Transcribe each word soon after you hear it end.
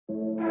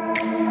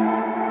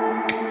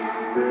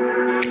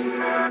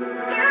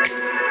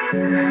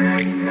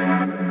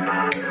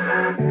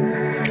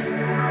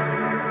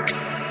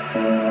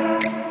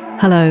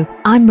Hello,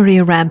 I'm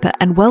Maria Ramper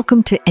and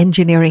welcome to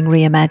Engineering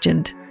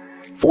Reimagined.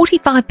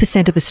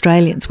 45% of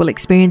Australians will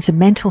experience a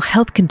mental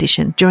health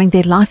condition during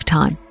their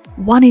lifetime.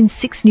 1 in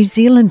 6 New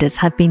Zealanders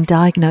have been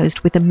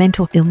diagnosed with a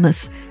mental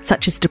illness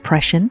such as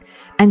depression,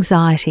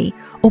 anxiety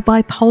or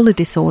bipolar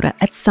disorder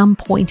at some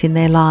point in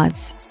their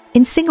lives.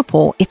 In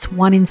Singapore, it's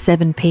 1 in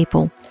 7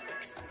 people.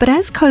 But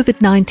as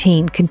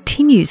COVID-19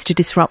 continues to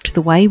disrupt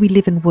the way we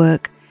live and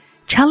work,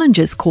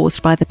 challenges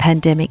caused by the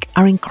pandemic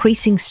are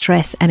increasing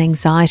stress and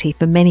anxiety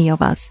for many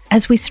of us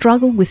as we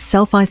struggle with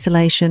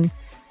self-isolation,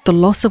 the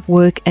loss of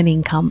work and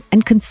income,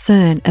 and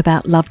concern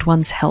about loved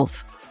ones'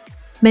 health.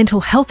 Mental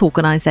health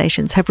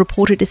organisations have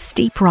reported a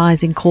steep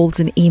rise in calls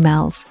and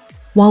emails,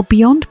 while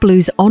Beyond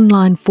Blue's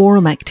online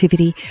forum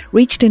activity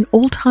reached an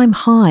all-time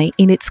high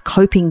in its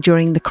coping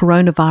during the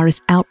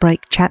coronavirus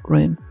outbreak chat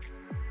room.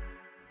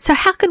 So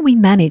how can we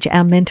manage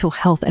our mental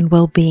health and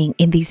well-being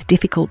in these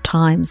difficult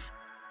times?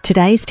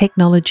 Today's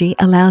technology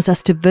allows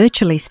us to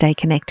virtually stay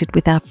connected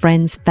with our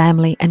friends,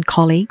 family and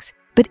colleagues,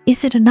 but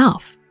is it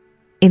enough?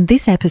 In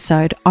this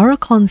episode,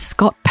 Aurecon's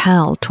Scott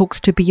Powell talks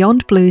to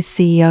Beyond Blue's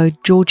CEO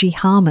Georgie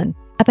Harman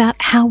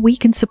about how we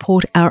can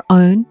support our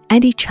own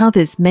and each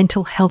other's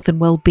mental health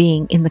and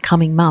well-being in the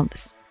coming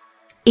months.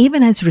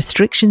 Even as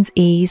restrictions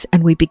ease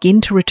and we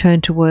begin to return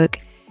to work,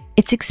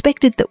 it's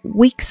expected that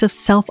weeks of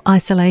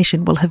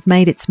self-isolation will have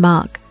made its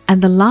mark,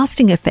 and the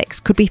lasting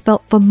effects could be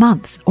felt for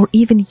months or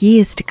even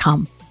years to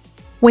come.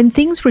 When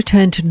things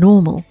return to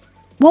normal,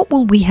 what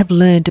will we have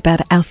learned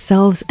about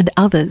ourselves and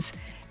others,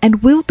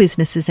 and will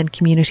businesses and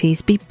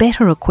communities be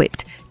better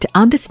equipped to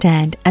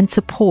understand and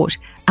support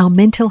our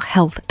mental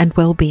health and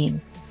well-being?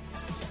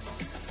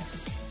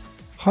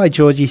 Hi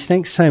Georgie,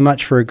 thanks so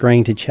much for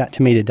agreeing to chat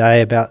to me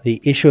today about the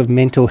issue of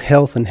mental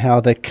health and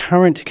how the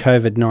current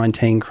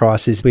COVID-19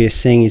 crisis we are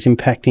seeing is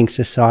impacting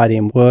society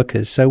and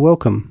workers. So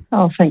welcome.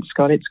 Oh, thanks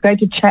Scott. It's great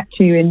to chat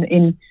to you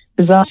in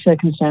bizarre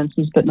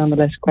circumstances, but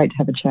nonetheless great to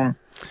have a chat.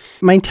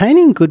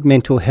 Maintaining good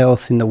mental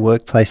health in the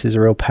workplace is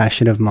a real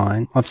passion of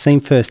mine. I've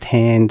seen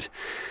firsthand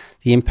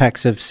the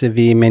impacts of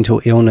severe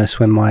mental illness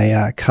when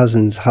my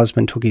cousin's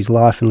husband took his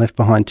life and left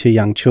behind 2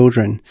 young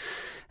children.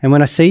 And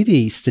when I see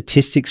the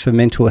statistics for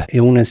mental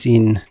illness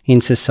in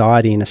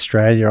society in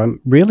Australia,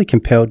 I'm really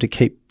compelled to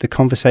keep the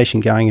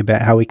conversation going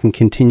about how we can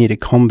continue to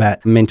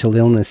combat mental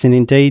illness and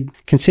indeed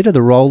consider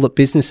the role that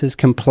businesses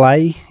can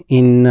play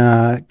in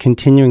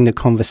continuing the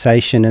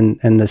conversation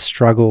and the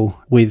struggle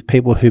with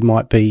people who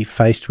might be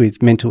faced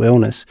with mental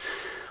illness.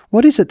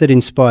 What is it that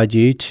inspired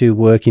you to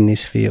work in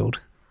this field?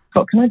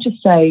 Scott, can I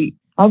just say,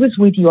 I was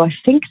with you, I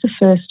think, the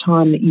first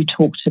time that you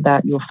talked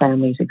about your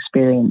family's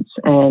experience,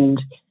 and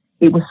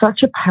it was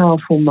such a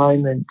powerful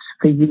moment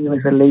for you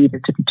as a leader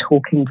to be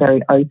talking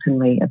very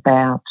openly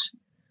about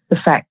the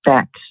fact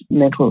that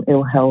mental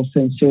ill health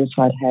and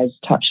suicide has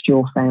touched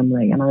your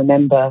family. And I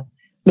remember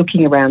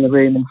looking around the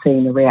room and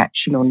seeing the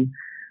reaction on,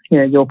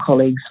 your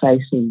colleagues'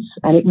 faces.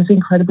 And it was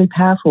incredibly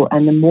powerful.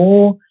 And the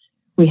more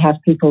we have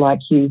people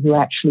like you who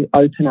actually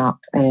open up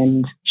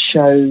and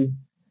show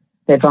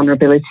their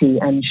vulnerability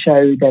and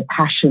show their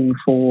passion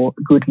for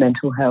good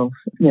mental health,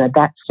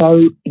 that's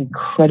so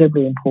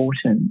incredibly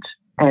important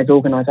as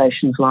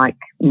organisations like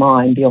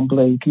mine, Beyond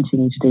Blue,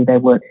 continue to do their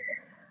work.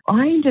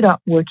 I ended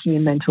up working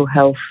in mental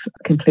health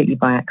completely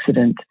by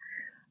accident.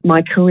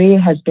 My career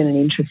has been an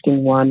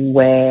interesting one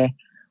where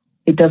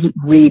it doesn't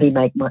really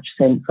make much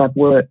sense. I've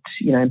worked,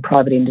 in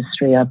private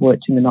industry. I've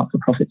worked in the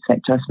not-for-profit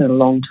sector. I spent a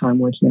long time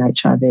working in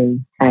HIV,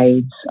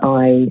 AIDS.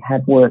 I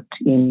have worked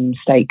in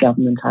state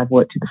government. I've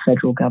worked in the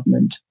federal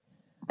government.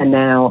 And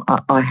now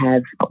I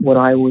have what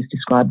I always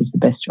describe as the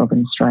best job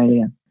in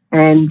Australia.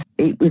 And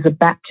it was a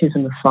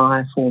baptism of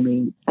fire for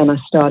me. And I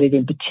started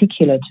in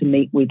particular to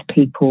meet with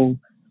people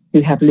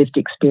who have lived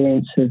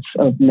experience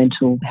of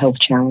mental health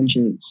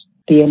challenges.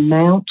 The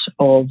amount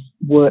of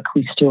work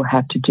we still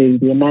have to do,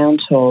 the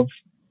amount of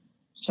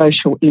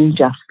social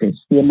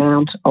injustice, the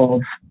amount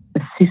of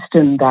a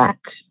system that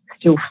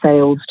still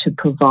fails to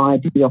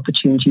provide the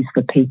opportunities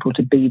for people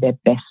to be their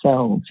best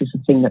selves is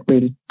the thing that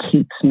really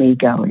keeps me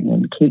going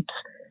and keeps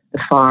the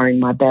fire in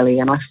my belly.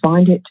 And I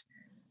find it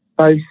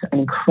both an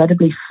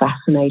incredibly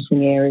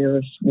fascinating area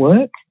of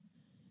work,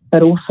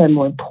 but also,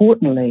 more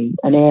importantly,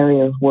 an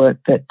area of work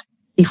that,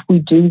 if we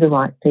do the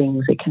right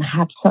things, it can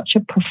have such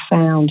a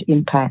profound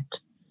impact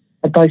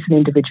at both an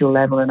individual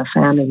level and a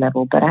family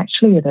level, but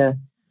actually at a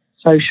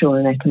social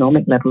and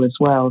economic level as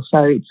well.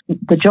 So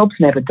the job's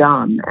never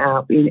done.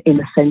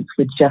 In a sense,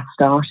 we're just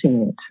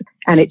starting it.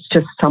 And it's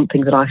just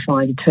something that I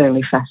find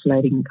eternally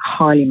fascinating,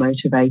 highly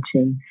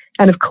motivating.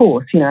 And of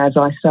course, as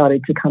I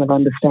started to kind of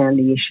understand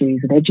the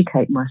issues and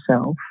educate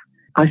myself,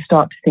 I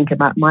start to think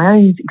about my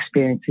own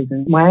experiences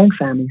and my own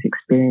family's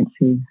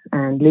experiences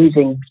and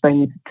losing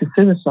exposure to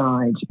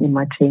suicide in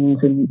my teens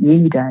and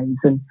uni days.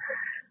 And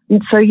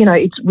so,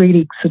 it's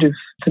really sort of,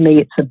 for me,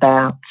 it's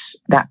about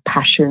that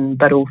passion,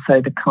 but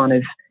also the kind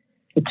of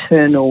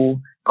eternal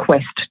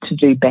quest to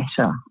do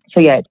better. So,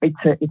 yeah,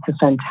 it's a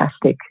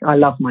fantastic, I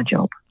love my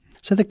job.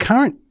 So the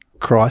current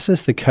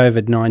crisis, the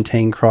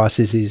COVID-19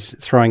 crisis, is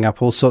throwing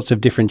up all sorts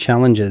of different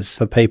challenges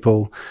for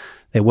people.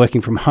 They're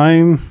working from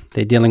home,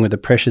 they're dealing with the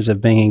pressures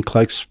of being in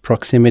close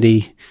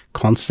proximity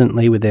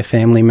constantly with their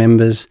family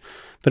members,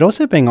 but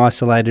also being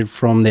isolated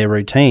from their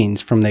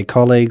routines, from their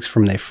colleagues,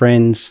 from their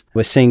friends.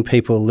 We're seeing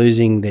people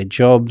losing their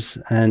jobs,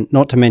 and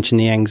not to mention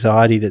the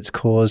anxiety that's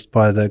caused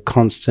by the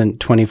constant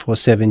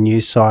 24/7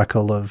 news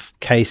cycle of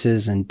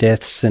cases and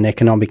deaths and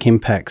economic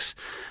impacts.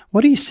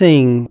 What are you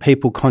seeing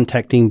people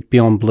contacting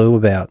Beyond Blue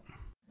about?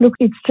 Look,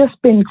 it's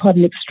just been quite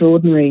an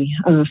extraordinary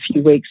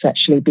few weeks,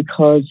 actually,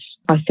 because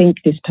I think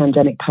this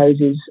pandemic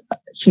poses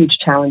huge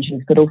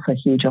challenges, but also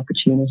huge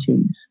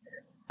opportunities.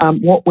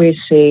 What we're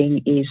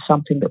seeing is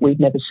something that we've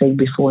never seen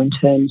before in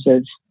terms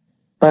of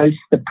both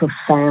the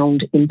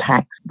profound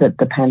impact that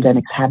the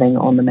pandemic's having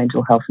on the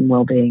mental health and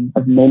well-being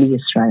of many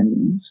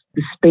Australians.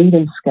 The speed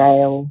and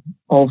scale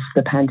of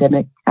the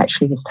pandemic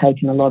actually has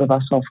taken a lot of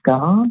us off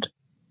guard.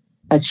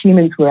 As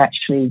humans, we're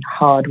actually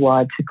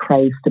hardwired to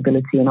crave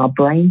stability, and our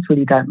brains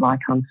really don't like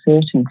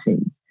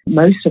uncertainty.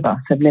 Most of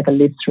us have never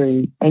lived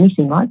through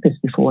anything like this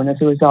before, and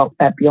as a result,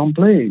 at Beyond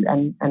Blue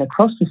and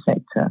across the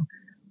sector,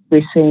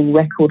 we're seeing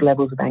record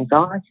levels of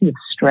anxiety, of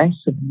stress,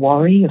 of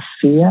worry, of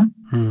fear.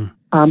 And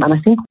I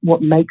think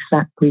what makes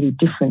that really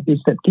different is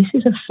that this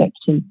is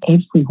affecting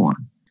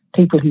everyone.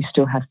 People who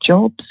still have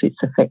jobs,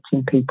 it's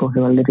affecting people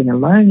who are living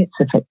alone, it's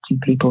affecting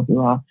people who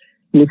are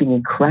living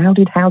in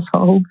crowded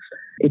households,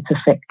 it's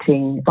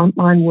affecting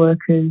frontline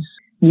workers,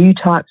 new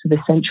types of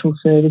essential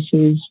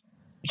services.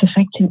 It's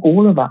affecting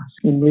all of us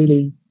in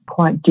really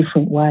quite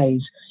different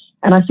ways.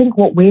 And I think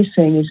what we're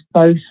seeing is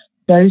both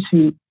those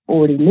who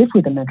already live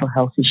with a mental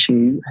health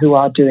issue who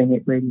are doing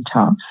it really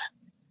tough,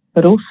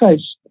 but also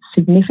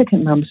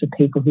significant numbers of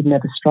people who've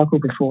never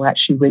struggled before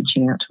actually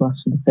reaching out to us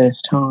for the first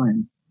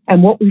time.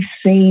 And what we've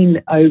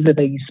seen over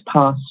these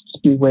past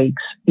few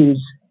weeks is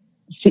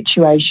the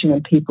situation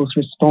and people's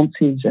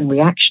responses and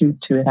reactions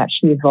to it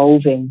actually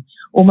evolving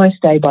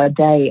almost day by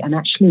day and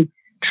actually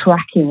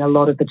tracking a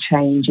lot of the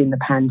change in the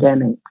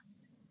pandemic.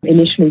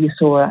 Initially, we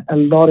saw a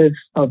lot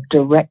of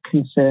direct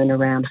concern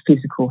around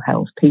physical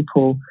health.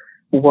 People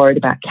were worried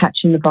about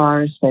catching the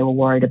virus. They were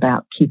worried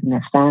about keeping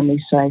their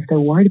families safe. They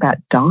were worried about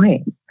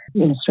dying.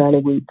 In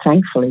Australia,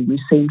 thankfully, we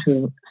seem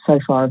to have so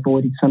far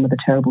avoided some of the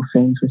terrible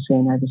things we're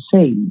seeing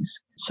overseas.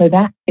 So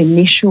that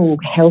initial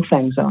health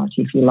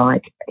anxiety, if you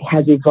like,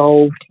 has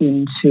evolved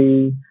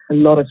into a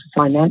lot of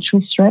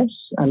financial stress,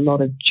 a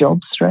lot of job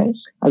stress,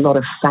 a lot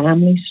of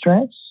family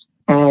stress.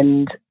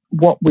 And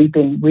what we've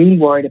been really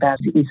worried about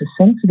is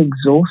a sense of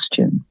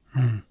exhaustion,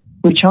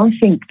 which I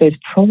think there's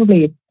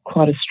probably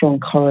quite a strong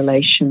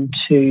correlation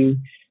to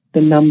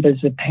the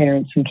numbers of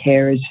parents and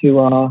carers who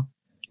are,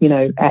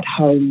 at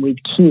home with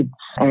kids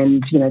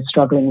and,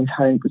 struggling with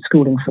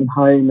schooling from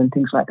home and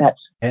things like that.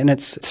 And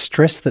it's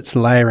stress that's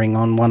layering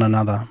on one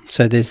another.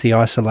 So there's the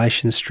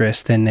isolation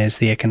stress, then there's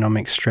the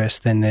economic stress,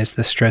 then there's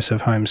the stress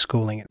of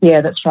homeschooling.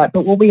 Yeah, that's right.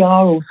 But what we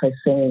are also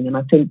seeing, and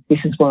I think this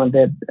is one of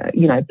the,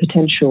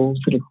 potential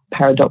sort of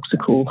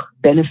paradoxical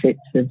benefits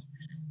of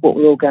what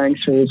we're all going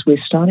through, is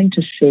we're starting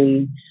to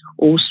see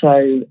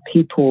also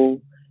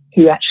people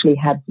who actually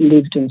have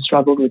lived and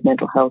struggled with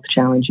mental health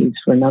challenges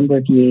for a number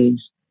of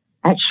years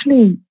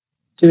actually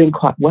doing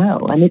quite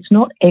well. And it's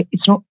not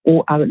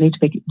all, I need to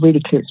make it really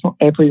clear, it's not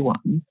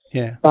everyone.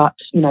 Yeah. But,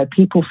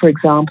 people, for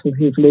example,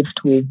 who've lived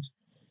with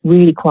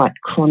really quite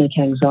chronic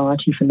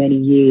anxiety for many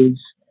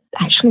years,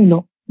 actually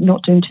not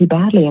doing too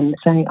badly and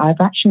saying, I've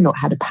actually not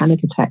had a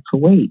panic attack for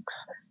weeks.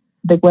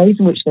 The ways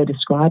in which they're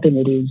describing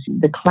it is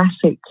the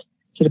classic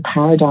sort of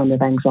paradigm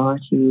of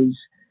anxiety is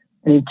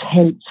an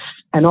intense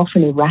and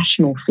often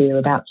irrational fear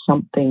about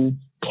something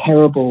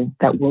terrible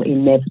that will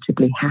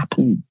inevitably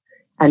happen.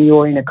 And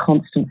you're in a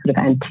constant sort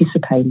of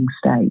anticipating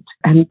state.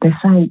 And they're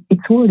saying,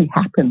 it's already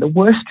happened. The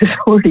worst has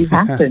already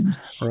happened.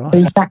 Right.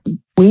 In fact,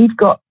 we've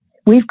got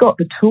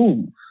the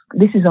tools.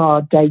 This is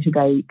our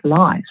day-to-day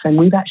life. And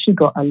we've actually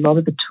got a lot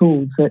of the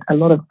tools that a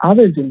lot of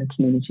others in the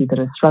community that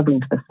are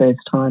struggling for the first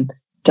time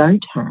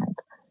don't have.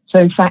 So,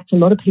 in fact, a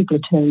lot of people are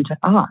turning to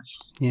us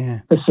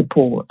for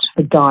support,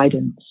 for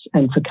guidance,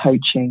 and for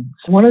coaching.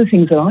 So one of the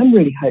things that I'm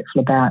really hopeful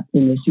about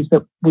in this is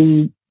that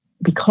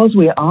because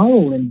we are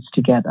all in this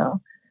together,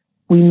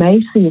 we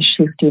may see a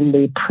shift in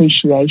the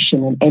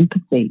appreciation and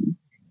empathy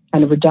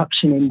and a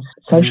reduction in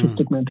social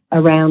stigma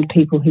around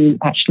people who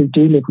actually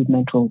do live with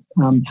mental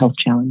health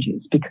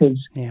challenges because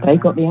they've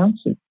got the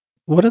answers.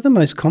 What are the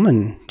most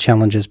common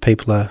challenges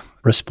people are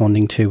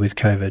responding to with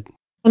COVID?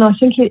 And I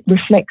think it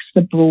reflects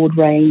the broad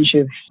range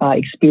of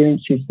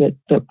experiences that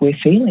we're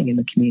feeling in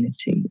the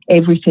community.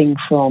 Everything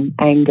from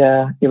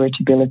anger,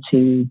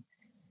 irritability,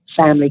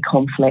 family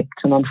conflict,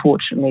 and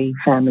unfortunately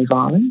family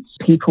violence.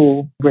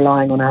 People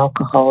relying on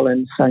alcohol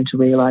and starting to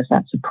realise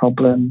that's a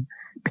problem.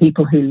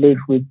 People who live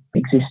with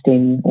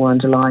existing or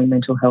underlying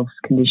mental health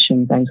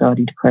conditions,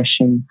 anxiety,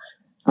 depression,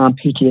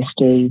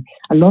 PTSD,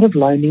 a lot of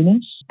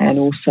loneliness and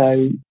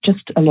also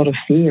just a lot of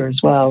fear as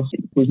well.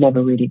 We've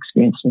never really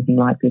experienced anything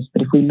like this,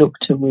 but if we look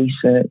to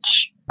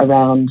research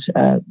around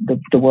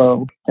the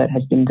world that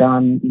has been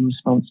done in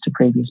response to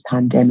previous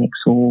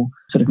pandemics or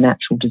sort of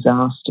natural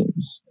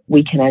disasters,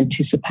 we can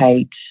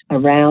anticipate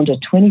around a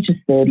 20 to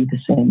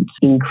 30%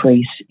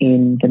 increase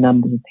in the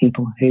numbers of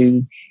people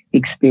who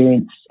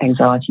experience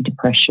anxiety,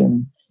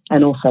 depression,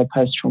 and also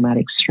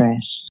post-traumatic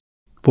stress.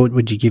 What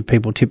would you give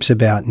people tips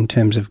about in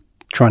terms of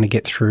trying to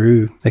get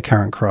through the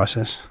current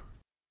crisis?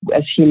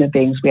 As human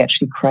beings, we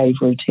actually crave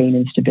routine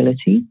and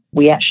stability.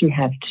 We actually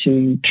have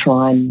to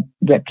try and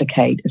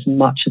replicate as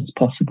much as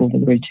possible the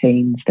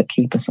routines that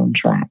keep us on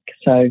track.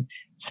 So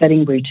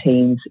setting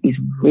routines is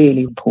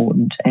really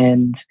important,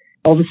 and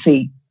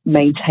obviously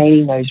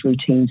maintaining those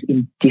routines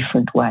in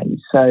different ways.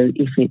 So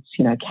if it's,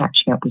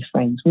 catching up with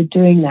friends, we're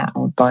doing that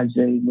by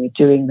Zoom. We're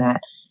doing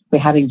that. We're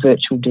having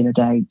virtual dinner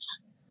dates.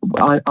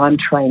 I'm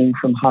training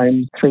from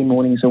home 3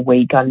 mornings a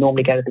week. I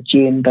normally go to the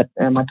gym, but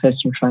my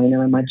personal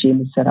trainer and my gym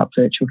has set up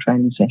virtual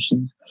training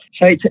sessions.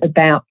 So it's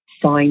about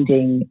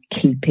finding,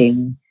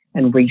 keeping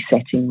and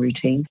resetting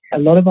routines. A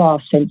lot of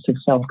our sense of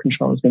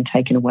self-control has been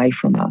taken away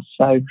from us.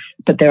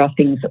 But there are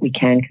things that we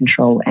can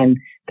control, and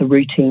the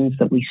routines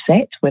that we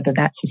set, whether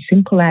that's as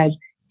simple as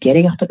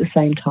getting up at the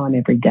same time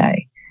every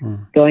day,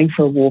 going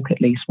for a walk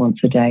at least once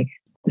a day.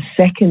 The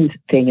second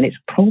thing, and it's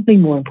probably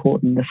more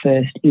important than the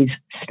first, is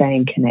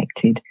staying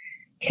connected.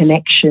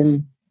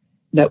 Connection,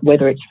 that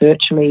whether it's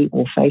virtually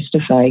or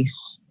face-to-face,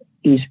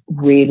 is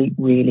really,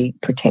 really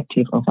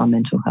protective of our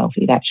mental health.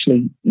 It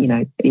actually,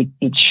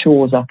 it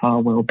shores up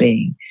our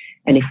well-being.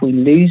 And if we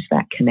lose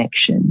that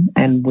connection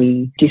and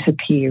we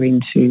disappear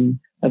into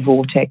a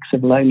vortex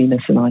of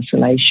loneliness and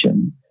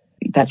isolation,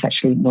 that's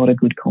actually not a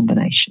good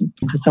combination.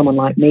 For someone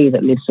like me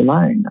that lives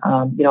alone,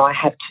 I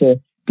have to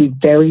be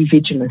very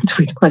vigilant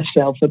with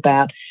myself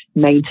about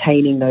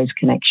maintaining those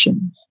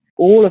connections.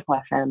 All of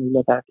my family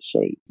live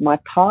overseas. My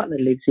partner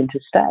lives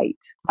interstate.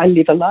 I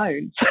live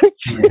alone.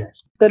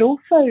 But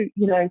also,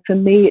 for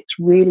me, it's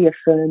really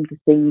affirmed the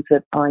things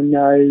that I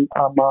know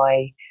are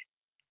my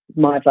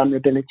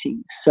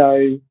vulnerabilities.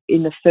 So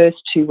in the first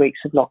 2 weeks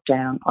of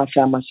lockdown, I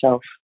found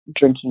myself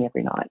drinking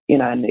every night,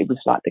 and it was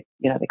like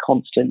the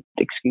constant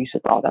excuse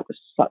of, that was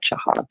such a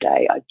hard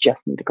day. I just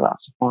need a glass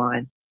of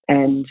wine.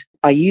 And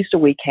I used a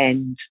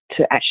weekend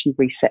to actually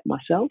reset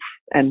myself,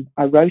 and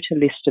I wrote a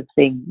list of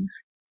things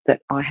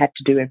that I had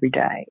to do every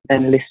day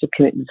and a list of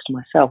commitments to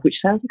myself,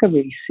 which sounds like a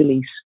really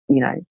silly,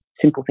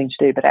 simple thing to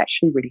do, but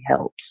actually really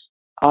helps.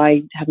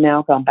 I have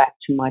now gone back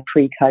to my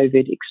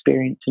pre-COVID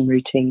experience and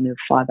routine of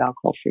 5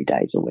 alcohol-free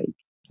days a week.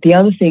 The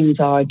other things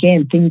are,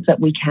 again, things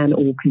that we can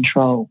all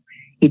control.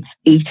 It's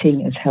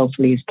eating as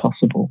healthily as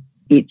possible.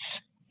 It's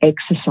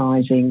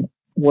exercising,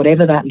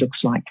 whatever that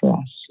looks like for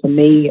us. For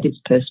me, it's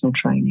personal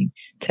training,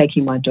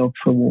 taking my dog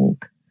for a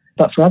walk.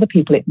 But for other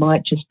people, it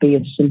might just be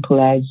as simple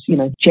as,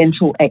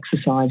 gentle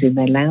exercise in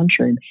their lounge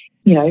room,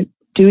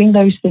 doing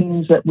those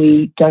things that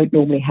we don't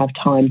normally have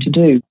time to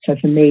do. So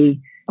for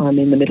me, I'm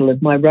in the middle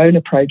of my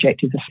Rona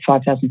project, is a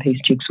 5,000-piece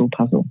jigsaw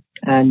puzzle.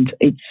 And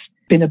it's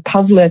been a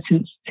puzzler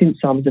since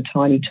I was a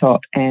tiny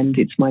tot, and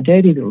it's my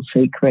dirty little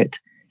secret,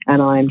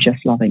 and I am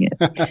just loving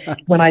it.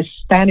 When I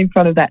stand in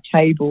front of that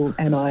table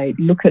and I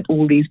look at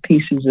all these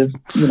pieces of,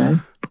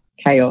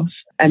 chaos,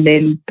 and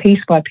then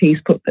piece by piece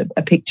put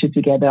a picture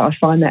together, I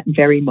find that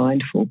very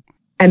mindful.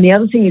 And the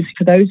other thing is,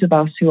 for those of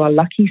us who are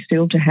lucky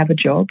still to have a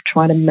job,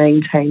 try to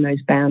maintain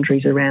those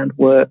boundaries around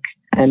work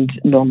and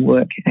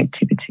non-work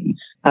activities.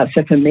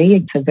 So for me,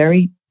 it's a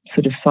very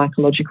sort of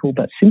psychological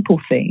but simple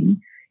thing.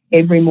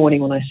 Every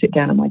morning when I sit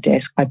down at my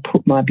desk, I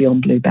put my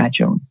Beyond Blue badge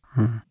on.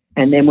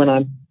 And then when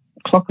I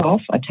clock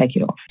off, I take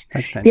it off.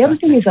 That's fantastic. The other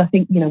thing is, I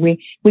think,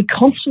 we're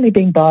constantly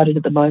being bombarded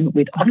at the moment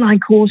with online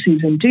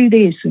courses and do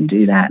this and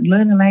do that and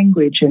learn a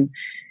language, and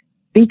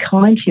be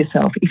kind to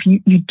yourself. If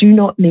you do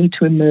not need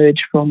to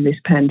emerge from this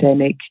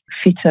pandemic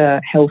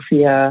fitter,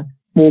 healthier,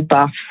 more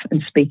buff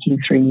and speaking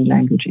 3 new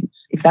languages.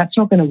 If that's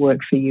not going to work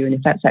for you, and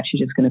if that's actually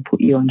just going to put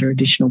you under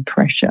additional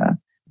pressure,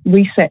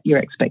 reset your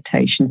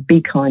expectations,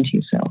 be kind to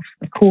yourself.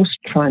 Of course,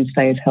 try and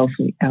stay as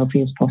healthy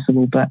as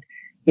possible, but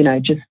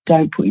just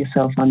don't put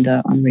yourself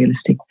under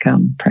unrealistic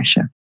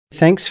pressure.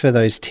 Thanks for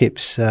those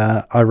tips.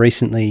 I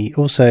recently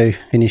also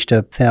finished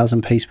a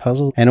 1,000-piece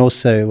puzzle, and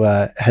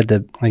also had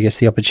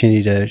the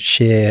opportunity to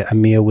share a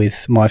meal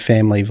with my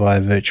family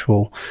via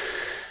virtual.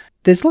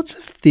 There's lots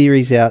of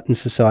theories out in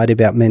society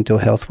about mental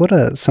health. What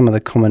are some of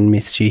the common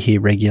myths you hear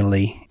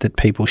regularly that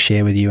people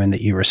share with you and that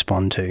you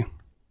respond to?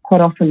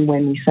 Quite often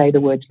when we say the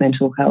words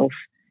mental health,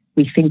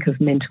 we think of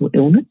mental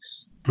illness.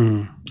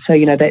 So,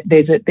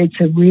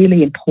 it's a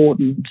really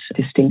important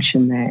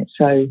distinction there.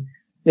 So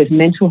there's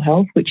mental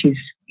health, which is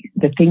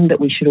the thing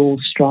that we should all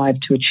strive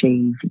to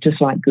achieve,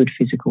 just like good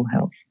physical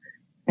health.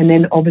 And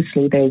then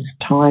obviously there's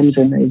times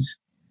and there's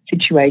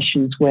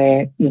situations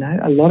where,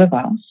 a lot of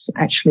us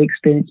actually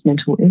experience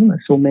mental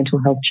illness or mental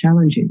health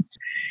challenges.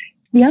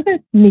 The other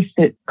myth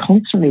that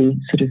constantly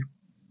sort of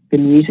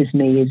bemuses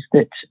me is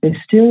that there's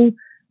still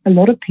a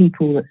lot of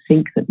people that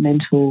think that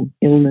mental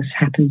illness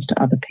happens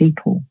to other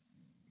people,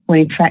 when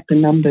in fact the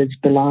numbers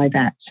belie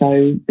that.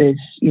 So there's,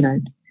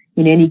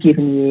 in any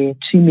given year,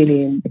 2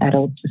 million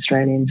adult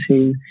Australians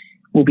who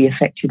will be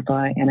affected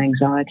by an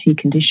anxiety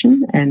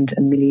condition and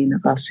 1 million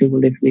of us who will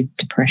live with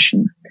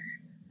depression.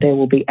 There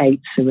will be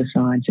 8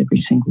 suicides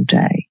every single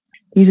day.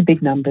 These are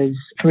big numbers.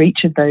 For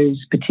each of those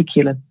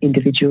particular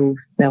individuals,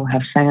 they'll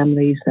have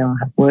families, they'll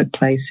have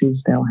workplaces,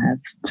 they'll have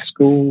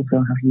schools,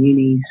 they'll have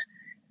unis.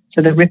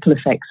 So the ripple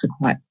effects are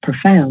quite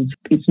profound.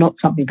 It's not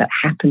something that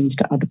happens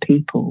to other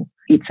people.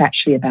 It's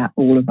actually about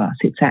all of us.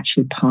 It's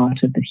actually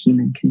part of the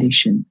human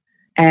condition.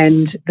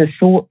 And the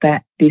thought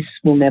that this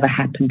will never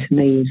happen to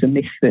me is a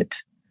myth that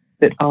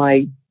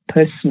I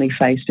personally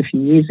faced a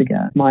few years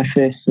ago. My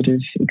first sort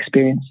of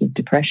experience of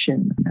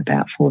depression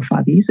about 4 or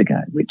 5 years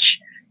ago, which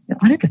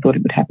I never thought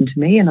it would happen to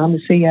me. And I'm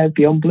the CEO of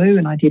Beyond Blue,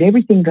 and I did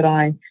everything that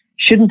I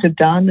shouldn't have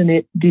done, and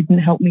it didn't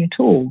help me at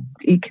all.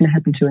 It can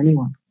happen to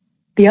anyone.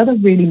 The other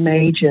really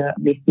major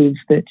myth is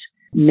that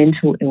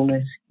mental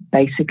illness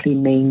basically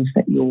means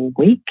that you're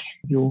weak,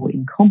 you're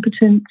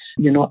incompetent,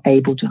 you're not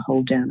able to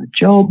hold down a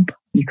job,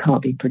 you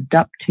can't be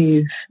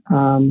productive,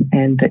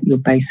 and that you're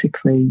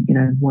basically,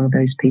 one of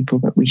those people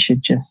that we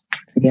should just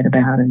forget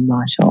about and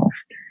write off.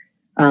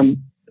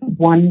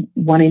 One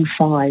in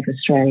 5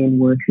 Australian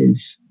workers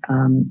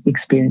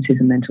experiences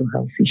a mental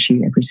health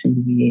issue every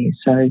single year.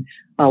 So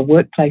our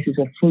workplaces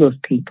are full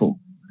of people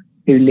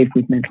who live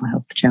with mental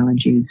health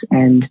challenges,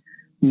 and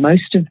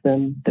most of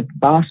them, the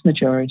vast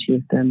majority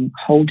of them,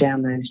 hold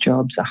down those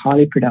jobs, are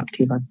highly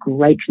productive, are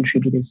great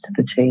contributors to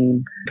the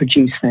team,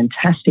 produce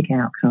fantastic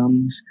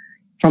outcomes.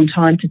 From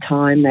time to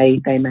time, they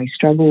may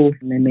struggle,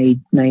 and they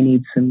may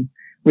need some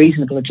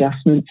reasonable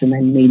adjustments, and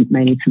they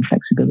may need some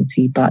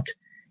flexibility. But,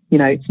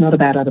 it's not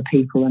about other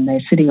people, and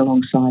they're sitting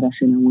alongside us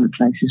in our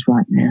workplaces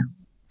right now.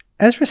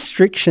 As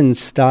restrictions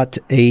start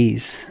to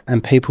ease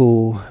and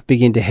people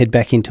begin to head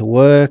back into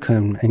work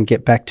and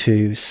get back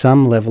to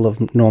some level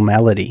of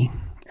normality,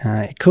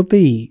 it could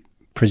be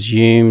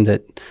presumed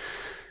that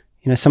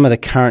some of the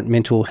current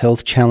mental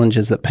health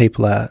challenges that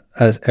people are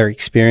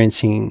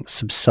experiencing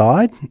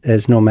subside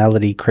as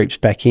normality creeps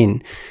back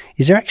in.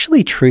 Is there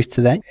actually truth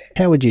to that?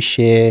 How would you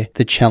share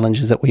the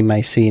challenges that we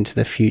may see into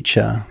the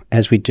future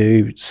as we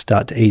do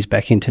start to ease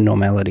back into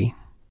normality?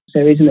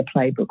 There isn't a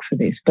playbook for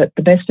this, but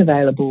the best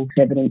available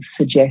evidence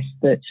suggests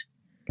that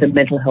the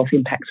mental health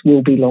impacts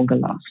will be longer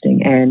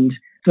lasting. And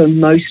for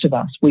most of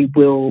us, we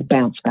will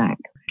bounce back,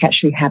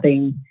 actually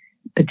having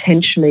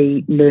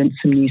potentially learned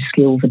some new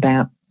skills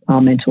about our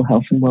mental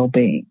health and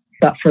well-being.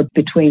 But for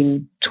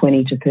between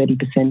 20 to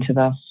 30% of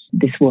us,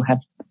 this will have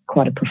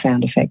quite a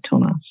profound effect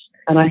on us.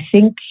 And I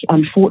think,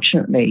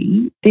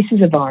 unfortunately, this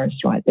is a virus,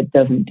 right, that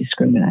doesn't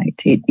discriminate.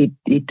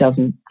 It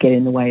doesn't get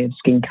in the way of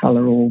skin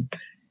colour or,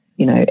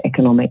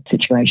 economic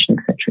situation,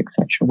 et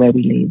cetera, where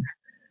we live.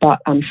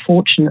 But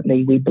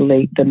unfortunately, we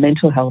believe the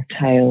mental health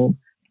tale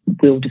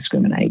will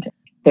discriminate.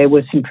 There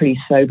was some pretty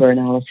sober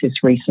analysis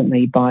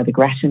recently by the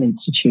Grattan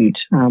Institute,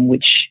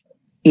 which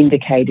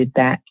indicated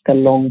that the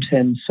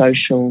long-term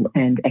social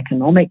and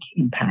economic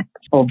impact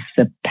of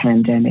the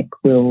pandemic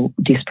will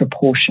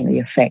disproportionately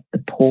affect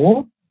the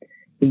poor,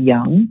 the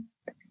young,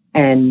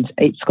 and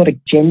it's got a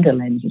gender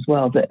lens as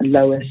well, that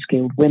lower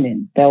skilled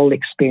women, they'll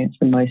experience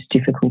the most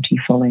difficulty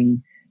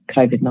following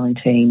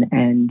COVID-19,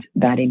 and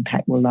that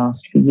impact will last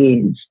for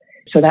years.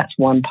 So that's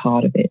one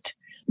part of it.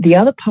 The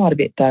other part of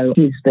it, though,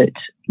 is that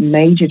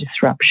major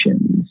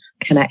disruptions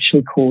can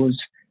actually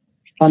cause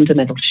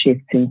fundamental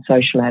shifts in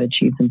social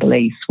attitudes and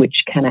beliefs,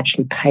 which can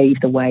actually pave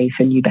the way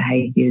for new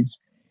behaviours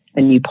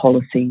and new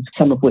policies,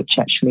 some of which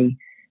actually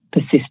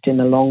persist in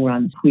the long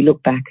run. If we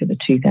look back at the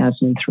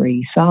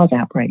 2003 SARS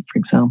outbreak, for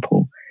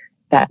example,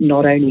 that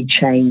not only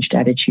changed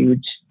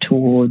attitudes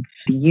towards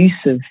the use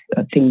of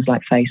things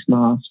like face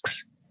masks,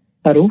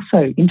 but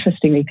also,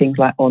 interestingly, things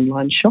like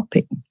online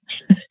shopping.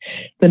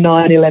 The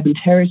 9/11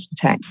 terrorist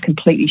attacks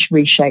completely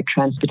reshaped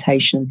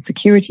transportation and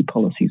security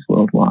policies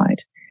worldwide.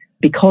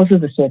 Because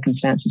of the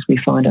circumstances we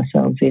find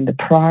ourselves in, the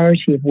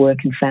priority of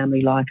work and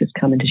family life has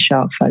come into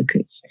sharp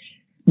focus.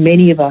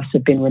 Many of us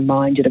have been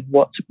reminded of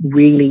what's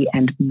really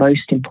and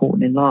most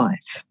important in life.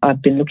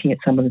 I've been looking at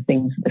some of the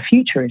things that the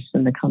futurists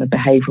and the kind of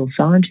behavioural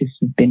scientists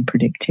have been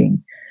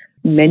predicting.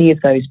 Many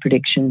of those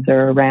predictions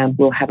are around,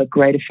 we'll have a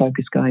greater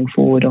focus going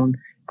forward on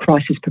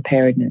crisis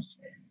preparedness,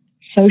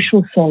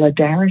 social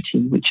solidarity,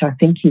 which I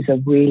think is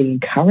a really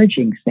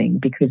encouraging thing,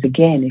 because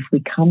again, if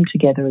we come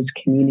together as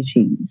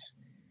communities,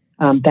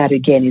 that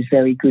again is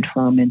very good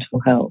for our mental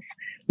health.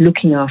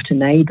 Looking after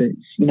neighbours,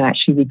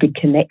 actually we've been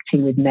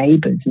connecting with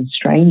neighbours and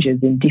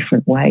strangers in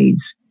different ways.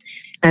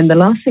 And the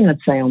last thing I'd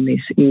say on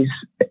this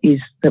is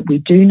that we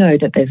do know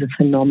that there's a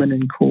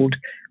phenomenon called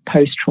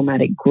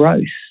post-traumatic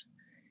growth,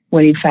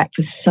 when in fact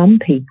for some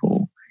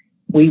people,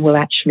 we will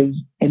actually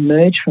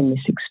emerge from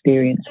this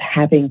experience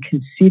having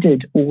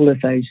considered all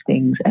of those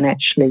things and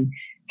actually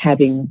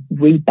having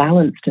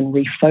rebalanced and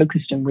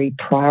refocused and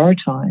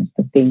reprioritised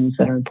the things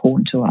that are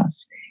important to us,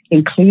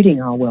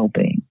 including our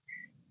well-being.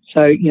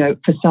 So,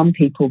 for some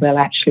people, they'll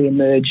actually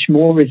emerge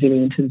more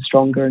resilient and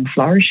stronger and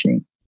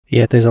flourishing.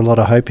 Yeah, there's a lot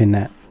of hope in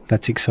that.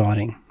 That's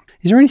exciting.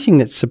 Is there anything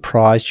that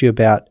surprised you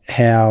about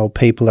how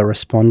people are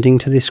responding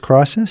to this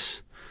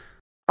crisis?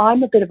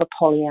 I'm a bit of a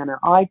Pollyanna.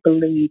 I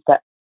believe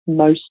that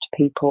most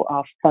people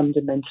are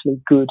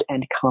fundamentally good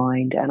and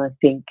kind, and I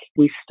think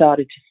we've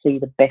started to see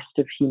the best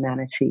of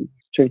humanity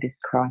through this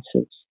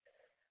crisis.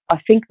 I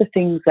think the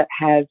things that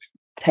have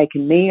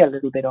taken me a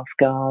little bit off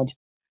guard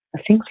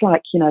are things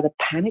like, the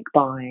panic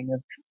buying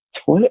of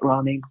toilet roll.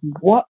 I mean,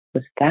 what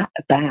was that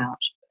about?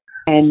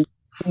 And,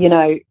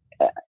 it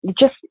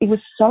was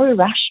so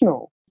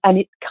irrational, and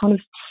it kind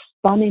of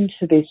spun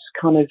into this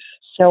kind of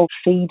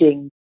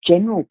self-feeding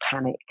general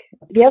panic.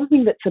 The other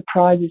thing that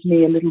surprises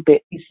me a little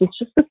bit is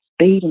just the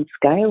speed and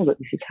scale that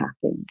this has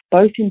happened,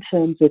 both in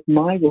terms of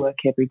my work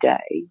every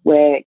day,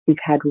 where we've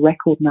had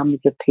record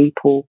numbers of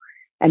people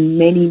and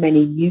many,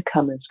 many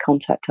newcomers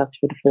contact us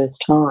for the first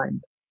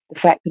time. The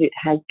fact that it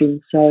has been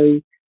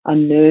so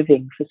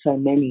unnerving for so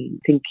many, I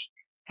think,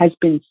 has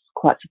been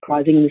quite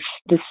surprising. And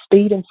the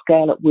speed and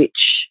scale at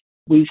which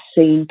we've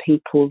seen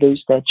people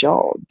lose their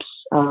jobs,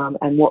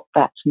 and what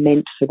that's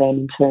meant for them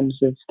in terms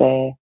of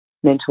their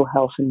mental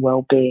health and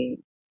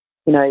well-being.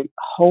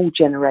 Whole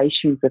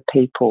generations of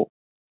people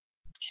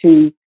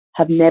who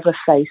have never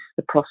faced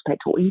the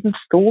prospect or even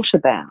thought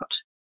about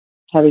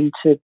having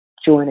to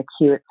join a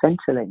queue at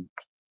Centrelink.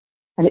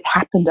 And it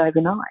happened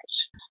overnight.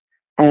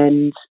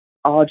 And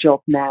our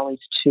job now is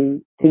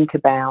to think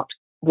about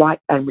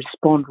and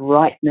respond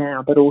right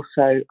now, but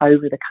also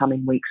over the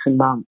coming weeks and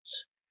months,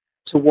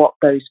 to what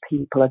those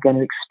people are going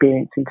to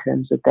experience in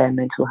terms of their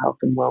mental health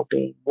and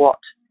well-being, what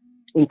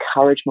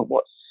encouragement,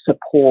 what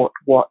support,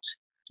 what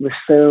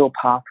referral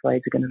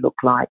pathways are going to look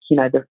like.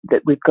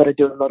 That we've got to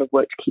do a lot of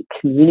work to keep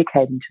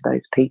communicating to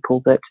those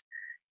people that,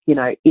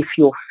 if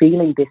you're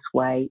feeling this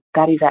way,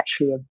 that is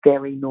actually a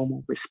very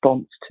normal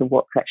response to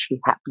what's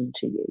actually happening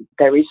to you.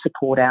 There is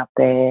support out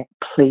there.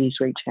 Please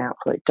reach out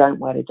for it. Don't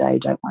wait a day,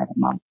 don't wait a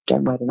month,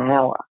 don't wait an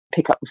hour.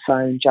 Pick up the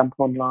phone, jump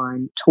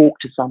online, talk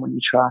to someone you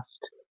trust,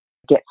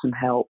 get some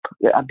help,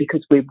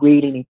 because we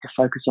really need to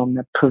focus on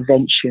the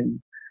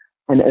prevention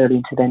and early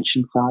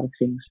intervention side of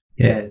things.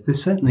 Yeah,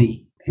 there's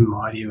certainly, in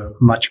my view,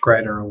 a much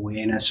greater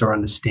awareness or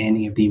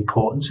understanding of the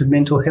importance of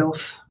mental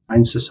health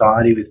in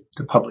society, with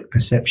the public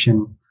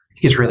perception. I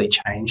think it's really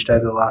changed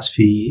over the last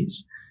few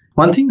years.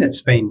 One thing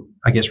that's been,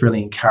 I guess,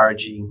 really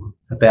encouraging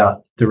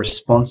about the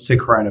response to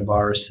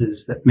coronavirus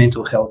is that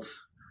mental health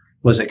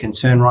was a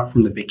concern right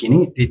from the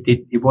beginning.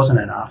 It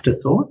wasn't an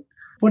afterthought.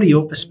 What are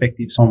your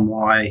perspectives on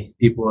why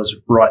it was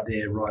right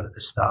there, right at the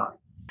start?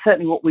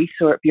 Certainly what we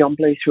saw at Beyond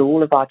Blue through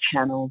all of our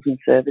channels and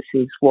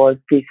services was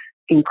this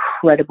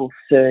incredible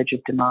surge of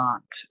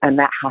demand, and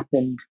that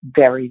happened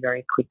very,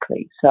 very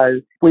quickly. So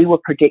we were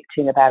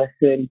predicting about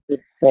a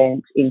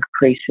 30%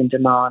 increase in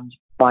demand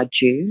by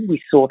June.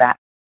 We saw that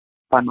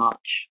by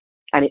March,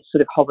 and it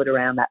sort of hovered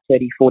around that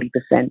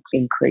 30-40%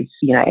 increase,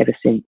 ever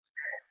since.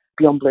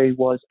 Beyond Blue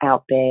was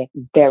out there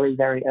very,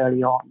 very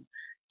early on,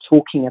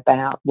 talking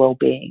about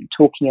well-being,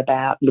 talking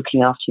about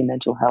looking after your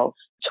mental health,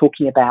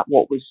 talking about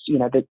what was,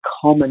 the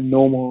common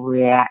normal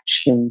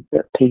reactions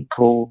that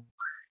people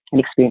and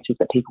experiences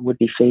that people would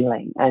be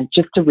feeling. And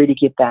just to really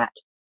give that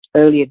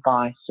early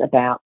advice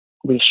about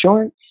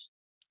reassurance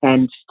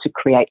and to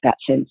create that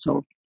sense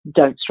of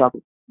don't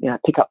struggle,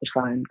 pick up the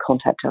phone,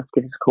 contact us,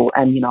 give us a call.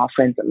 And, our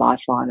friends at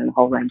Lifeline and a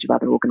whole range of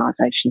other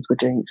organisations were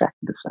doing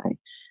exactly the same.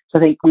 So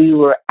I think we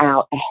were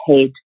out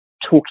ahead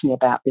talking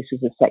about this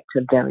as a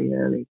sector very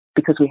early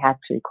because we had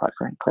to, quite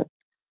frankly.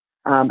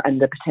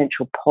 And the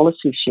potential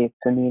policy shifts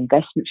and the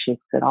investment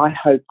shifts that I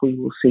hope we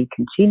will see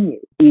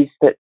continue is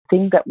that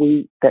thing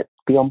that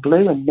Beyond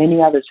Blue and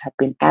many others have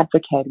been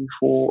advocating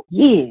for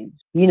years,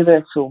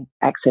 universal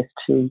access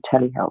to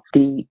telehealth,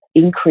 the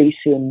increase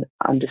in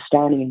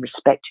understanding and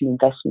respect and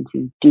investment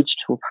in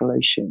digital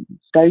solutions.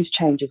 Those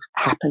changes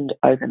happened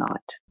overnight.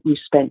 We've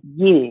spent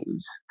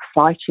years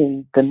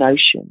fighting the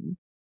notion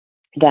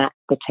that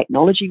the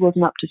technology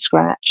wasn't up to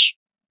scratch,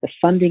 the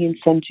funding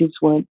incentives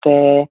weren't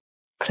there,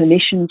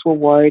 clinicians were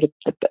worried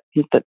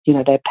that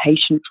their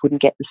patients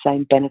wouldn't get the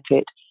same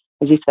benefit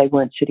as if they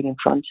weren't sitting in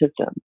front of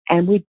them.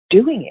 And we're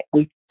doing it.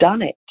 We've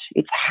done it.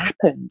 It's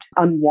happened.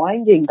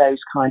 Unwinding those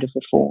kind of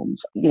reforms.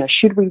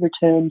 Should we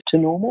return to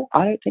normal?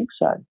 I don't think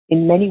so.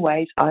 In many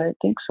ways, I don't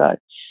think so.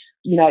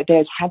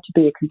 There's had to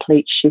be a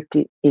complete shift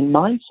in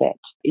mindset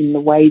in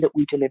the way that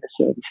we deliver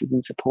services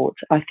and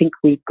supports. I think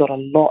we've got a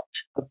lot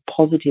of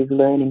positive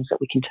learnings that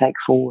we can take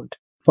forward.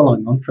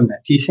 Following on from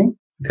that, do you think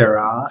there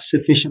are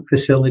sufficient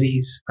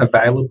facilities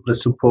available to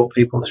support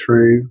people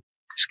through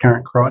this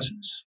current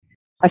crisis?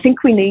 I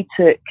think we need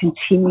to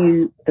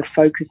continue the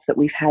focus that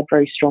we've had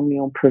very strongly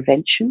on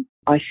prevention.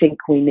 I think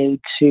we need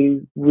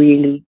to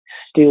really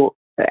still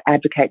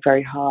advocate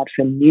very hard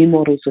for new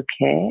models of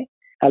care,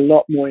 a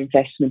lot more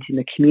investment in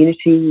the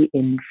community,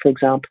 in, for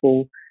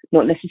example,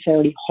 not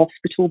necessarily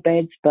hospital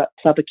beds, but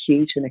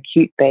subacute and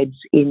acute beds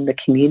in the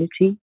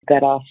community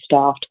that are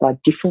staffed by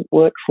different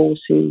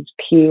workforces,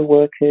 peer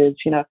workers,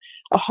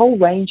 a whole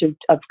range of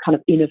kind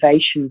of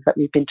innovations that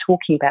we've been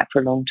talking about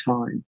for a long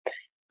time.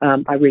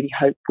 I really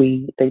hope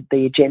the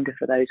agenda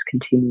for those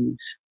continues.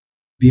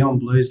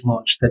 Beyond Blue's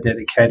launched the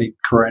dedicated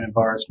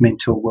coronavirus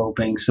mental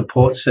wellbeing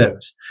support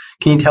service.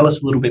 Can you tell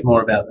us a little bit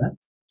more about that?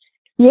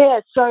 Yeah,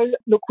 so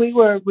look, we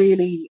were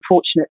really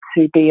fortunate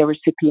to be a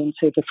recipient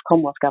of the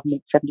Commonwealth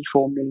Government's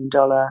 $74 million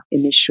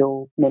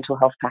initial mental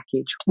health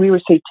package. We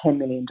received $10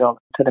 million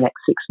for the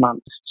next 6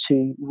 months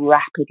to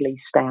rapidly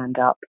stand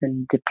up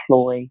and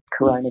deploy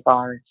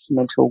coronavirus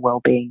mental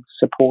wellbeing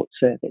support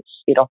service.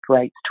 It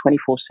operates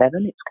 24/7,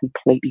 it's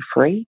completely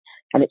free,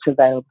 and it's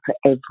available for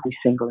every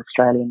single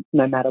Australian,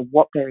 no matter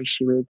what their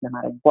issue is, no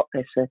matter what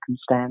their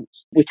circumstance.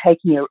 We're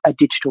taking a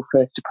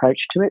digital-first approach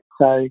to it,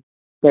 so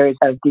there is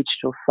a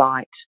digital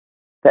site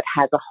that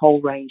has a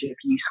whole range of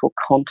useful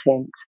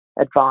content,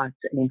 advice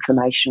and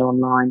information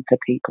online for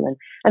people.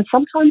 And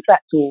sometimes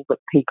that's all that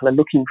people are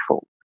looking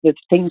for. The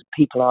things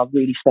people are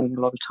really spending a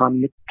lot of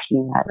time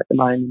looking at the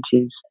moment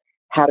is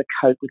how to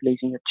cope with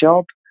losing your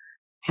job,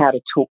 how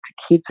to talk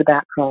to kids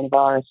about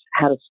coronavirus,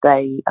 how to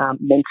stay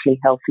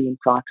mentally healthy in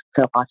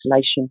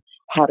self-isolation,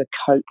 how to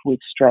cope with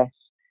stress,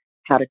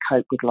 how to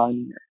cope with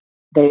loneliness.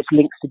 There's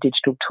links to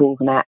digital tools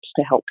and apps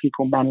to help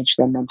people manage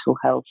their mental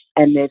health.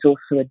 And there's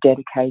also a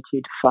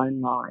dedicated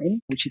phone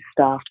line, which is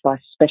staffed by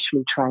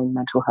specially trained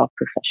mental health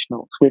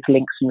professionals with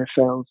links and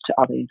referrals to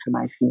other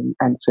information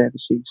and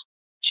services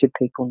should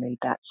people need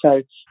that.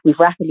 So we've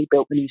rapidly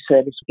built the new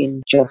service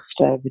in just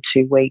over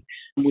 2 weeks.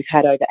 We've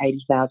had over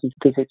 80,000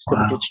 visits to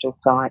the digital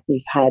site.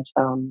 We've had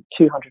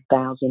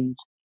 200,000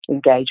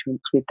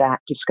 engagements with that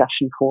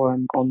discussion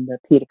forum on the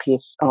peer-to-peer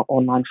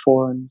online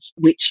forums,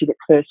 which in its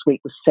first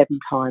week was 7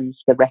 times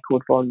the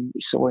record volume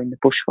we saw in the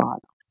bushfire.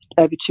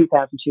 Over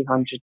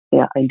 2,200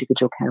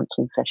 individual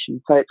counselling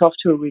sessions. So it's off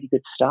to a really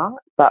good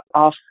start, but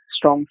our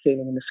strong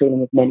feeling and the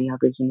feeling of many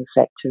others in the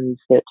sector is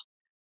that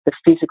the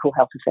physical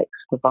health effects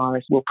of the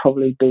virus will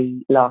probably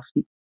be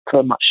lasting for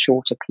a much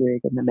shorter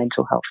period than the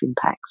mental health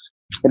impacts.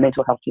 The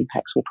mental health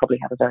impacts will probably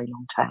have a very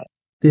long tail.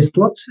 There's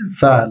lots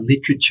of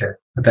literature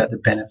about the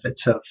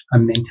benefits of a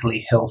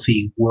mentally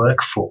healthy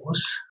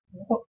workforce.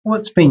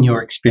 What's been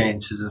your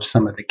experiences of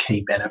some of the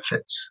key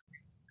benefits?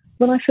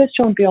 When I first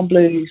joined Beyond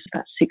Blues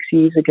about 6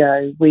 years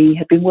ago, we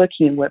had been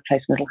working in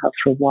workplace mental health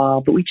for a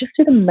while, but we just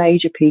did a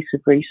major piece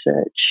of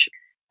research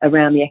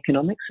around the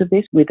economics of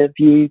this with a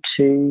view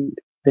to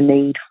the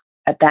need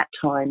at that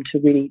time to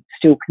really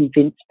still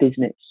convince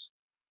business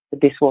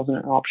that this wasn't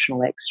an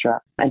optional extra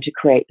and to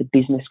create the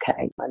business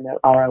case and the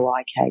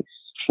ROI case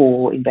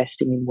for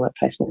investing in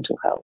workplace mental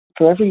health.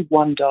 For every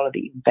 $1 that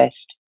you invest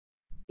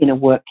in a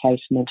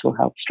workplace mental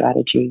health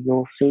strategy,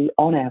 you'll see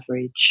on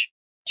average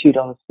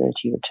 $2.30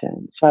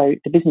 return. So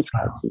the business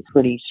case is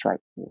pretty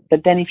straightforward.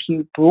 But then if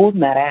you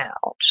broaden that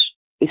out,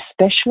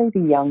 especially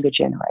the younger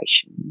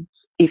generations,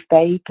 if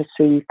they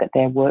perceive that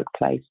their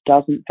workplace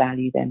doesn't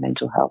value their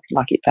mental health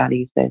like it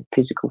values their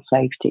physical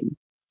safety,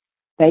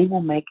 they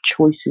will make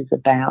choices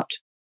about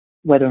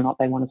whether or not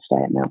they want to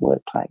stay at that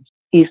workplace.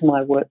 Is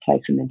my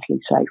workplace a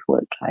mentally safe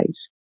workplace?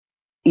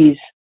 Is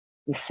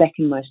the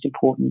second most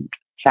important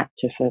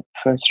factor for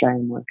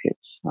Australian workers,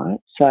 right?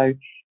 So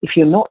if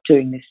you're not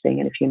doing this thing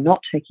and if you're not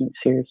taking it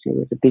seriously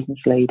as a business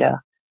leader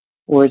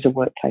or as a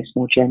workplace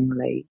more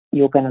generally,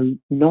 you're going to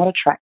not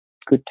attract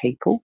good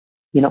people,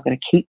 you're not going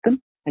to keep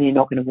them, and you're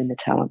not going to win the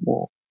talent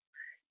war.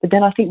 But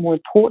then I think more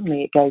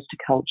importantly, it goes to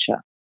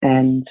culture.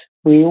 And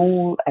we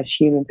all, as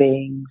human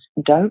beings,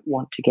 don't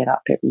want to get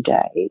up every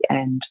day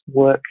and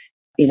work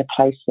in a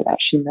place that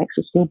actually makes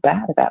us feel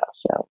bad about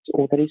ourselves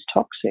or that is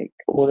toxic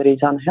or that is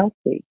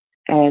unhealthy.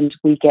 And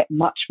we get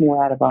much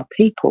more out of our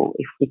people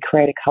if we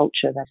create a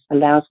culture that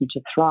allows them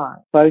to thrive,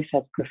 both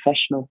as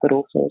professionals but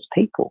also as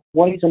people.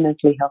 What is a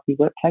mentally healthy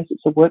workplace?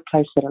 It's a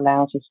workplace that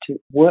allows us to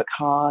work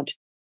hard,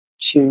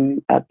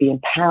 to be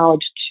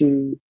empowered,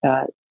 to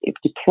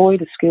deploy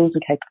the skills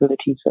and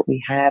capabilities that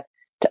we have,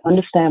 to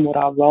understand what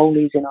our role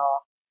is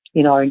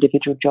in our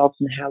individual jobs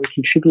and how we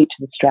contribute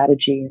to the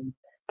strategy and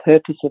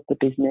purpose of the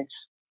business,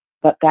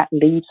 but that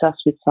leaves us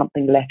with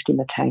something left in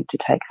the tank to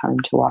take home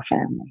to our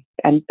family.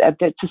 And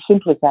it's as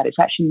simple as that. It's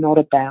actually not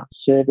about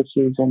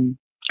services and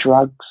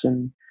drugs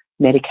and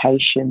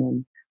medication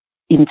and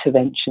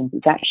interventions.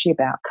 It's actually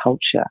about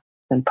culture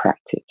and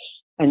practice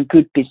and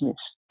good business,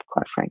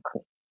 quite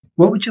frankly.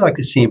 What would you like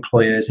to see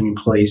employers and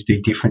employees do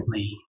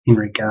differently in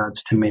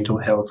regards to mental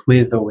health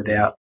with or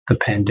without the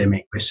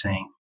pandemic we're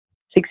seeing?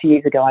 6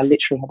 years ago, I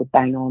literally had to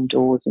bang on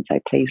doors and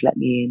say, please let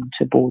me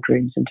into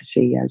boardrooms and to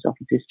CEOs'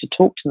 offices to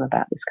talk to them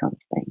about this kind of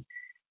thing.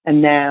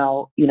 And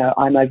now,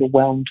 I'm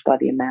overwhelmed by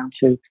the amount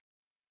of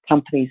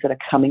companies that are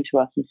coming to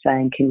us and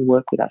saying, can you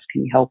work with us?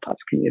 Can you help us?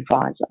 Can you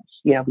advise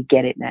us? We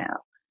get it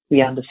now.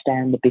 We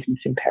understand the business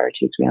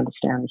imperatives. We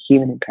understand the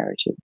human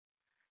imperative.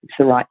 It's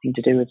the right thing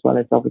to do, as well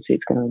as obviously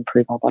it's going to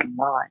improve our bottom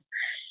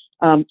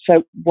line.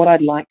 So what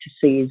I'd like to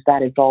see is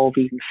that evolve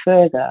even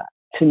further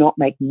to not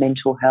make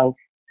mental health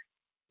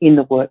in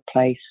the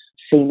workplace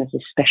seen as a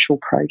special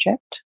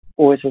project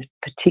or as a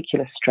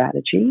particular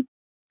strategy,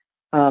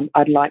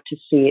 I'd like to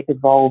see it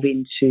evolve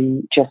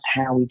into just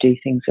how we do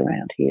things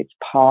around here. It's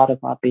part of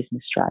our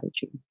business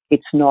strategy.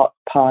 It's not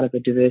part of a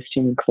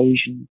diversity and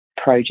inclusion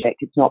project.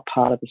 It's not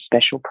part of a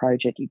special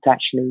project. It's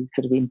actually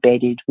sort of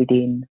embedded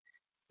within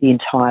the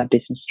entire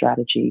business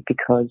strategy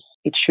because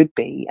it should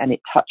be, and it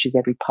touches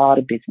every part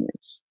of business.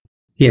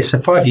 Yeah, so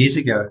 5 years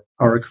ago,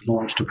 Oracle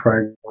launched a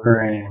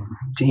program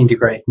to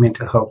integrate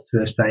mental health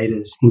first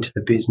aiders into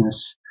the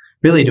business,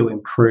 really to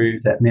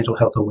improve that mental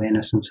health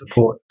awareness and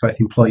support both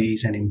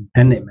employees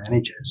and their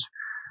managers.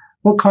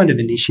 What kind of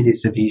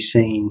initiatives have you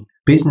seen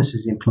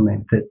businesses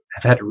implement that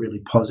have had a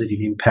really positive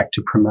impact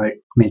to promote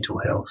mental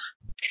health?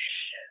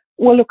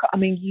 Well, look, I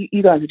mean,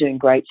 you guys are doing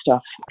great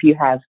stuff. If you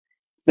have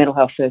mental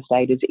health first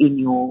aiders in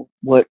your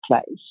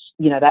workplace,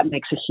 that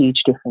makes a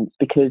huge difference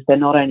because they're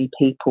not only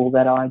people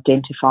that are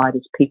identified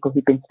as people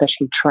who've been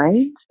specially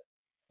trained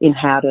in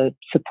how to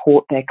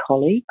support their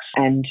colleagues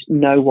and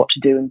know what to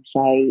do and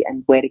say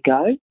and where to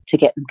go to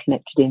get them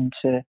connected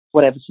into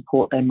whatever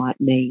support they might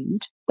need.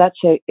 That's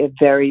a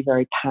very,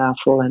 very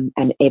powerful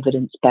and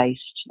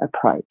evidence-based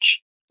approach.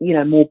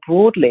 More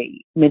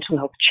broadly, mental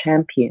health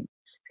champions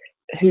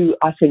who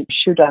I think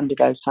should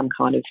undergo some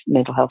kind of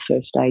mental health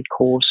first aid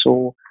course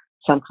or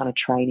some kind of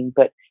training,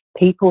 but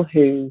people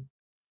who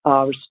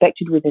are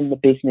respected within the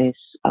business,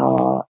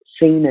 are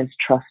seen as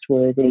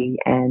trustworthy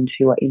and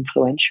who are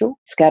influential,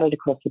 scattered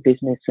across the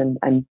business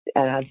and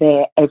are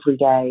there every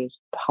day as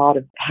part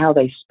of how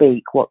they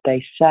speak, what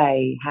they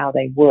say, how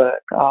they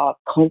work, are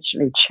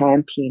constantly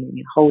championing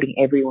and holding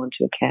everyone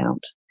to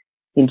account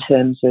in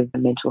terms of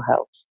mental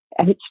health.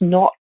 And it's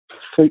not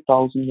fruit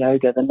bowls and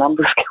yoga. The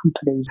number of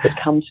companies that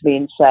come to me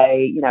and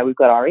say, we've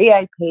got our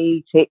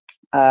EAP tick,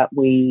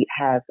 we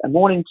have a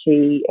morning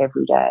tea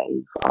every day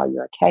for our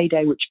You OK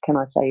Day, which can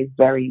I say is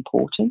very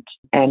important.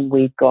 And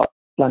we've got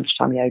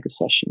lunchtime yoga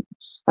sessions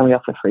and we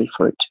offer free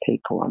fruit to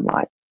people. I'm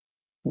like,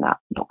 nah,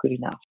 not good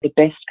enough. The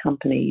best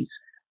companies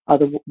are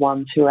the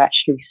ones who are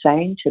actually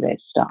saying to their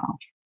staff,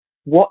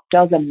 what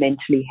does a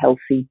mentally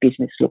healthy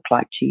business look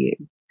like to you?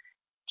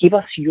 Give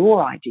us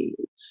your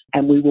ideas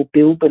and we will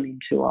build them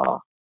into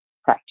our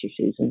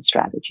practices and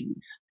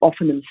strategies.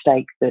 Often the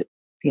mistake that,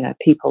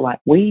 people like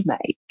we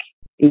make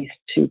is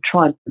to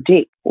try and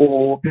predict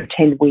or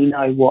pretend we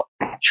know what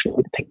actually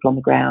the people on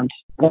the ground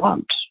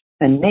want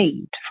and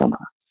need from us.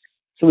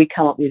 So we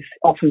come up with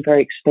often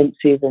very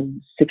expensive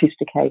and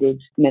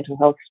sophisticated mental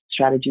health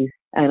strategies,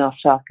 and our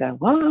staff go,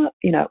 well,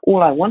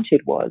 all I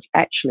wanted was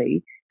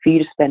actually for you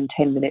to spend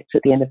 10 minutes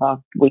at the end of our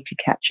weekly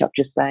catch-up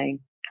just saying,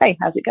 hey,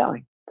 how's it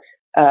going?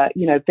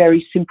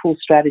 Very simple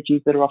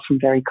strategies that are often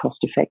very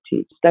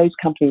cost-effective. Those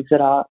companies that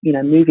are,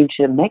 moving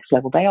to the next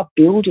level, they are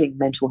building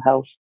mental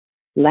health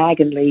lag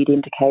and lead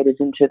indicators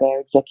into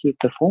their executive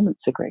performance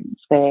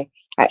agreements. They're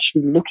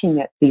actually looking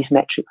at these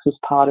metrics as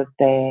part of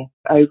their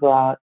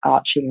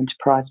overarching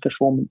enterprise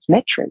performance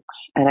metrics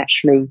and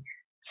actually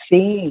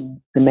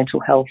seeing the mental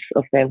health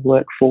of their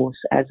workforce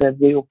as a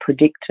real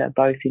predictor,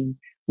 both in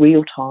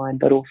real time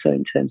but also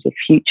in terms of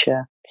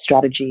future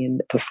strategy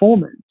and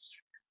performance.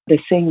 They're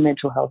seeing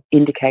mental health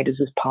indicators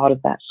as part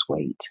of that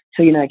suite.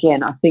 So,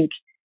 again, I think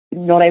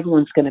not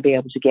everyone's going to be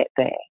able to get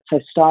there. So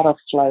start off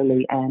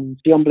slowly, and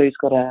Beyond Blue's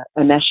got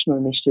a national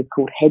initiative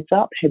called Heads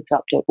Up,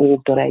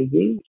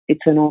 headsup.org.au.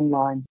 It's an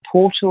online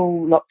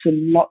portal, lots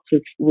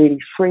of really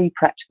free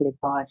practical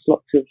advice,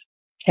 lots of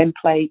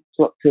templates,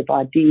 lots of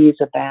ideas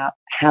about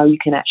how you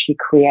can actually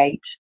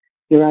create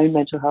your own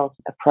mental health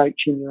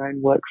approach in your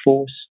own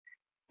workforce.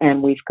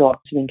 And we've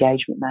got some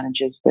engagement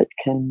managers that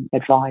can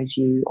advise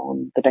you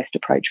on the best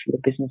approach for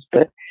the business.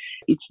 But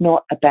it's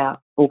not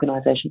about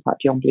organisations like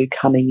Beyond Blue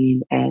coming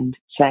in and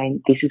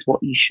saying, this is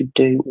what you should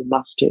do or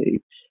must do.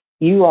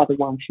 You are the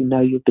ones who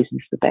know your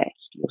business the best.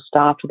 Your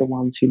staff are the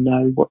ones who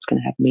know what's going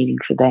to have meaning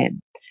for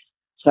them.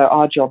 So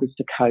our job is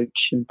to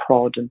coach and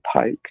prod and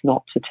poke,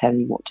 not to tell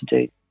you what to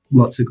do.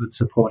 Lots of good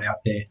support out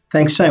there.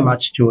 Thanks so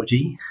much,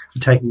 Georgie, for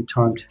taking the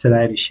time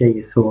today to share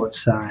your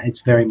thoughts.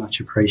 It's very much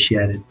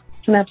appreciated.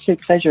 It's an absolute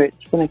pleasure.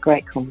 It's been a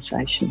great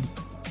conversation.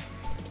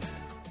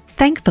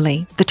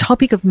 Thankfully, the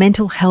topic of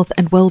mental health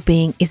and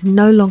well-being is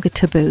no longer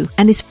taboo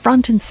and is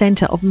front and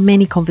centre of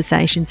many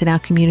conversations in our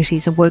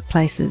communities and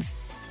workplaces.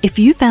 If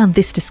you found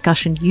this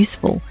discussion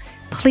useful,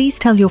 please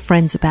tell your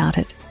friends about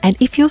it. And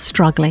if you're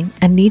struggling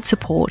and need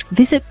support,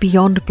 visit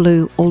Beyond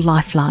Blue or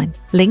Lifeline.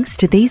 Links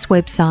to these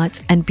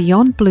websites and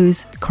Beyond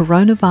Blue's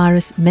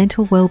coronavirus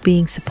mental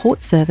wellbeing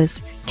support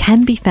service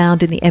can be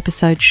found in the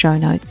episode show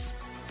notes.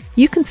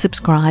 You can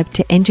subscribe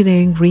to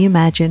Engineering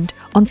Reimagined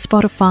on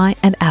Spotify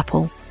and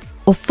Apple,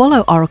 or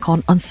follow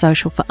Aurecon on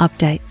social for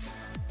updates.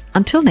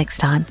 Until next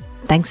time,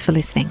 thanks for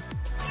listening.